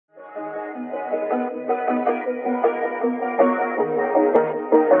It's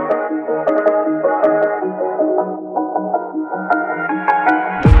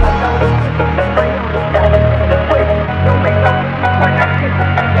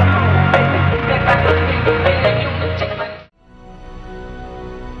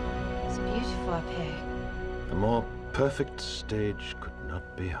beautiful up here. A more perfect stage could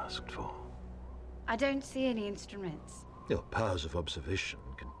not be asked for. I don't see any instruments. Your powers of observation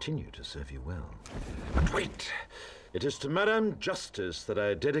continue to serve you well. But wait! It is to Madame Justice that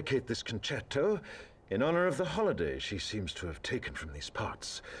I dedicate this concerto in honor of the holiday she seems to have taken from these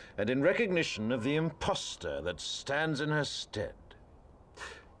parts, and in recognition of the impostor that stands in her stead.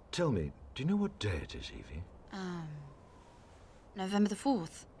 Tell me, do you know what day it is, Evie? November the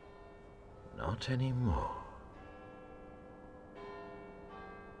 4th. Not anymore.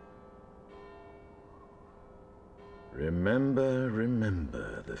 Remember,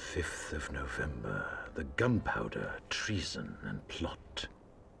 remember the 5th of November, the gunpowder, treason, and plot.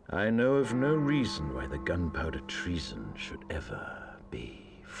 I know of no reason why the gunpowder treason should ever be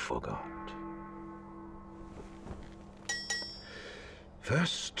forgot.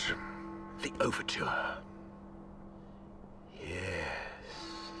 First, the overture.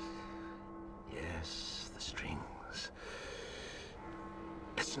 Yes, the strings.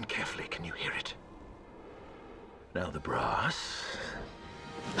 Listen carefully, can you hear it? Now the brass.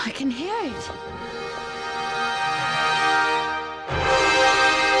 I can hear it.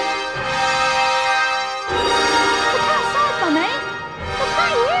 Look outside, Mummy. They're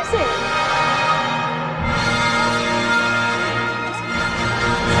playing music.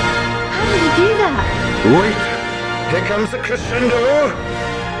 How did you do that? Wait! Here comes the crescendo!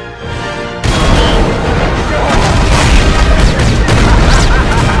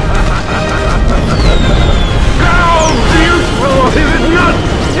 Take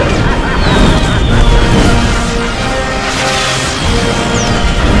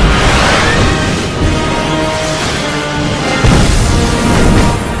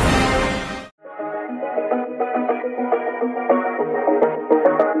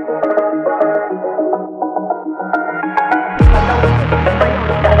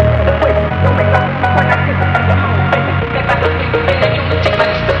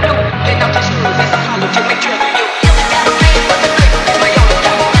my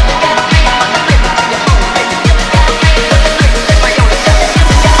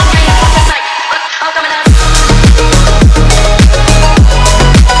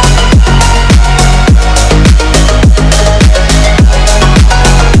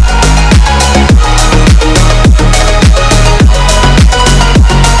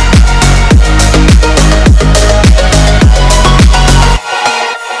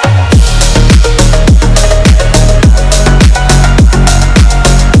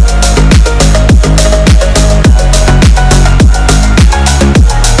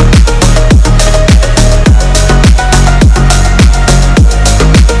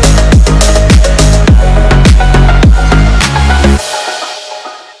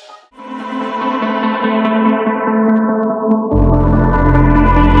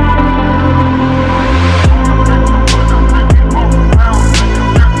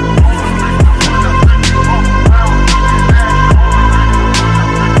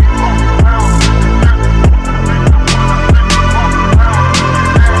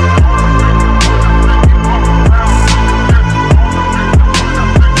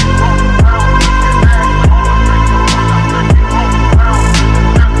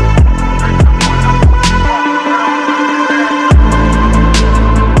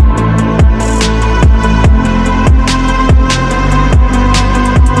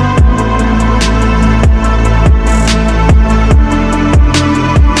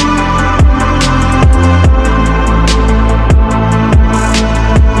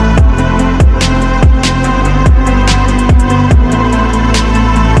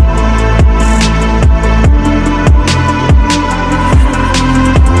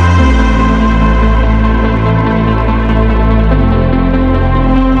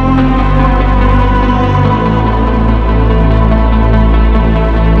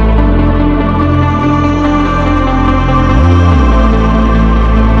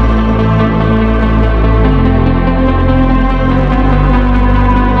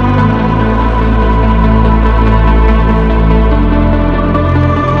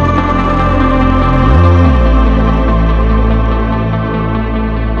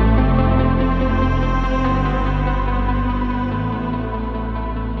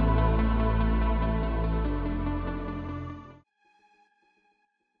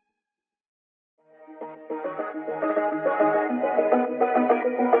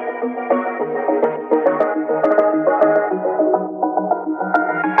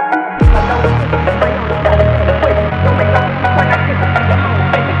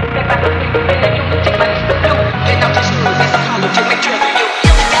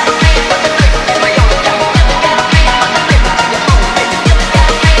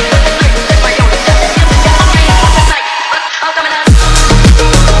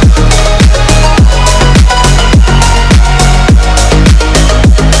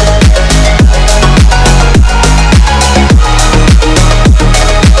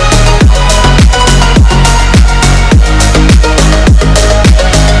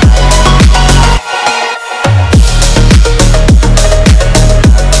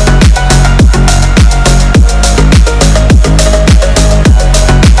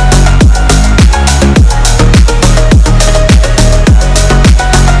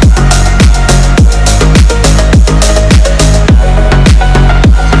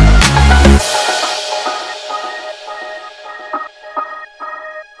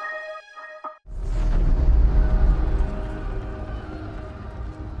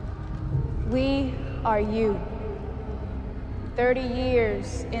are you. 30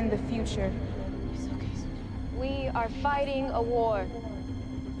 years in the future. We are fighting a war.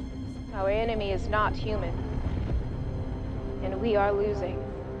 Our enemy is not human, and we are losing.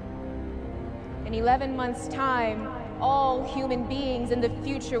 In 11 months' time, all human beings in the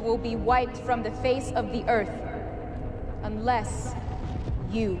future will be wiped from the face of the earth, unless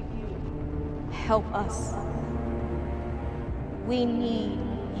you help us. We need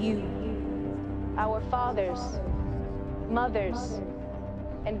you. Our fathers, mothers,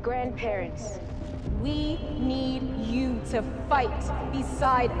 and grandparents. We need you to fight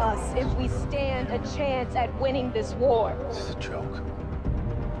beside us if we stand a chance at winning this war. Is this a joke?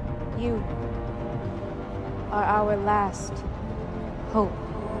 You are our last hope.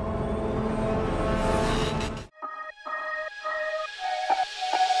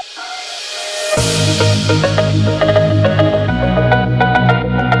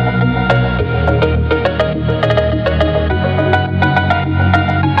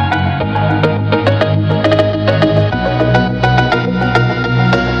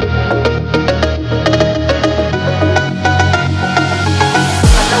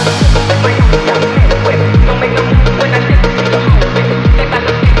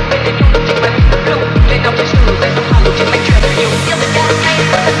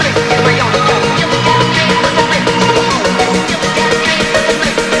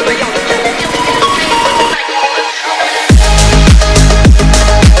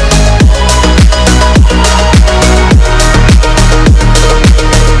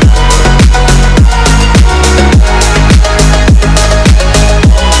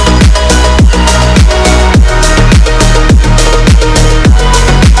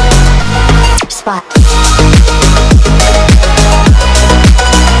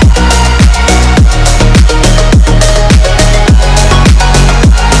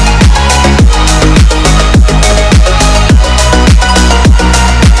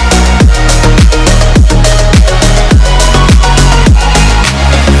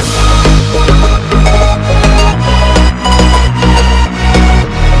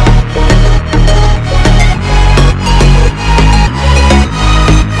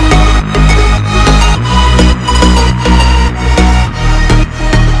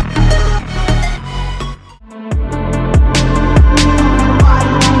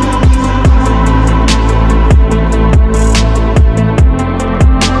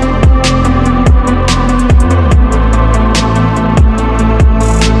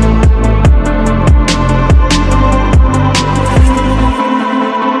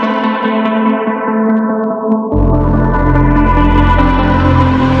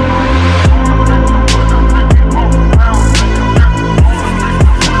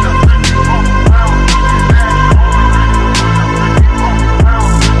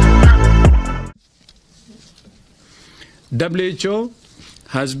 WHO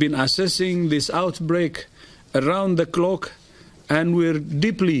has been assessing this outbreak around the clock, and we're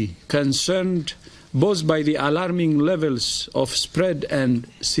deeply concerned both by the alarming levels of spread and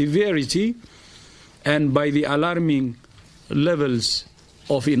severity and by the alarming levels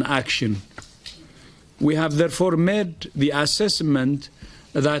of inaction. We have therefore made the assessment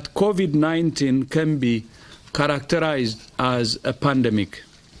that COVID-19 can be characterized as a pandemic.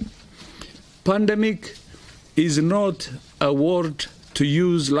 Pandemic is not a word to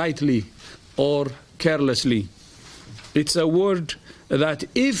use lightly or carelessly. It's a word that,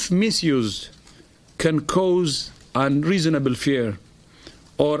 if misused, can cause unreasonable fear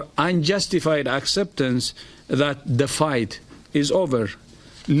or unjustified acceptance that the fight is over,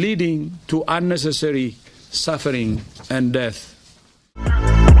 leading to unnecessary suffering and death.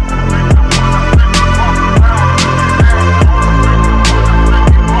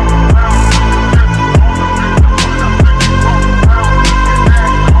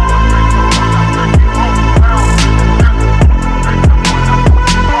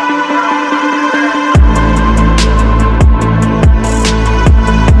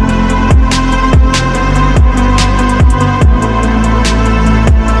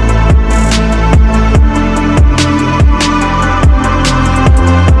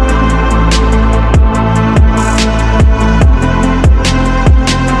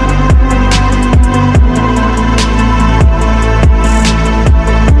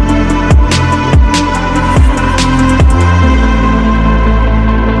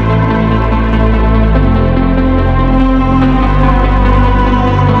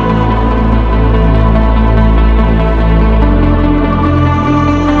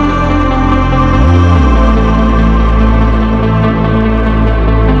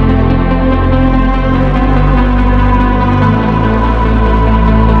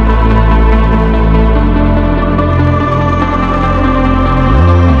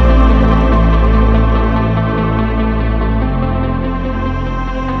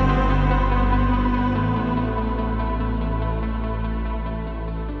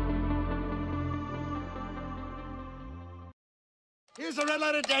 red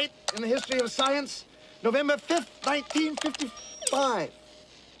letter date in the history of science? November 5th, 1955.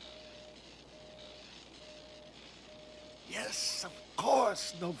 Yes, of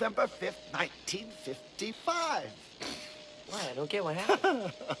course. November 5th, 1955. Why? I don't get what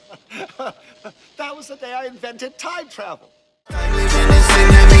happened. That was the day I invented time travel. Time living into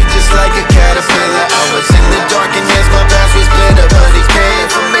me just like a caterpillar. I was in the dark and yes, my past was bitter, but he came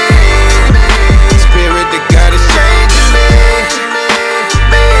for me. Spirit that God is changing me.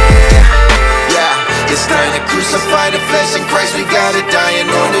 Yeah, it's time to crucify the flesh in Christ. We gotta die in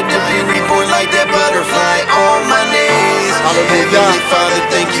order to be reborn like that butterfly on my knees. Heavenly Father,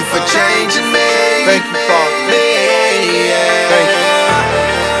 thank you for changing me. Thank you, Father. Thank you.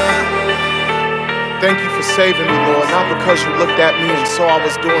 Thank you for saving me, Lord, not because you looked at me and saw I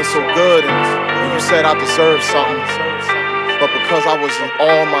was doing so good and you said I deserved something, but because I was in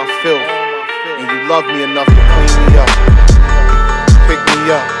all my filth and you loved me enough to clean me up, pick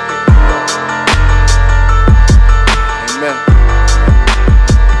me up,